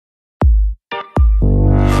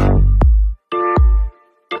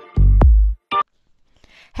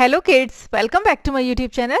Hello kids, welcome back to my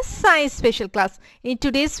YouTube channel Science Special Class. In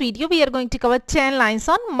today's video we are going to cover 10 lines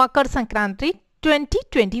on Makar Sankranti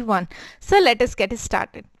 2021. So let us get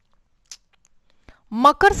started.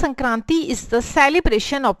 Makar Sankranti is the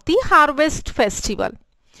celebration of the harvest festival.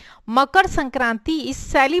 Makar Sankranti is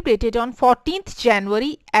celebrated on 14th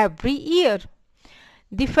January every year.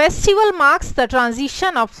 The festival marks the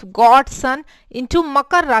transition of God's sun into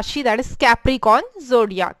Makar Rashi, that is Capricorn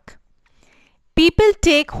zodiac. People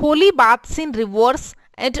take holy baths in rivers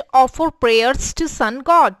and offer prayers to sun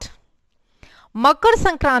god. Makar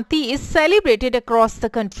Sankranti is celebrated across the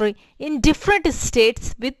country in different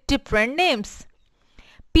states with different names.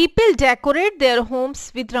 People decorate their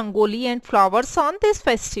homes with rangoli and flowers on this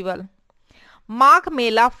festival. Magh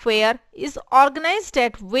Mela fair is organized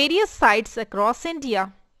at various sites across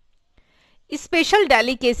India. Special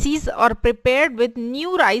delicacies are prepared with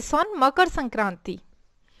new rice on Makar Sankranti.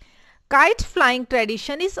 Kite flying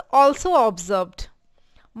tradition is also observed.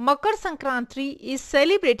 Makar Sankranti is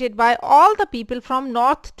celebrated by all the people from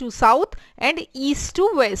north to south and east to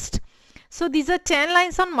west. So these are 10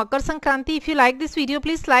 lines on Makar Sankranti. If you like this video,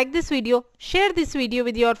 please like this video, share this video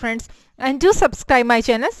with your friends and do subscribe my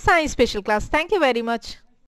channel Science Special Class. Thank you very much.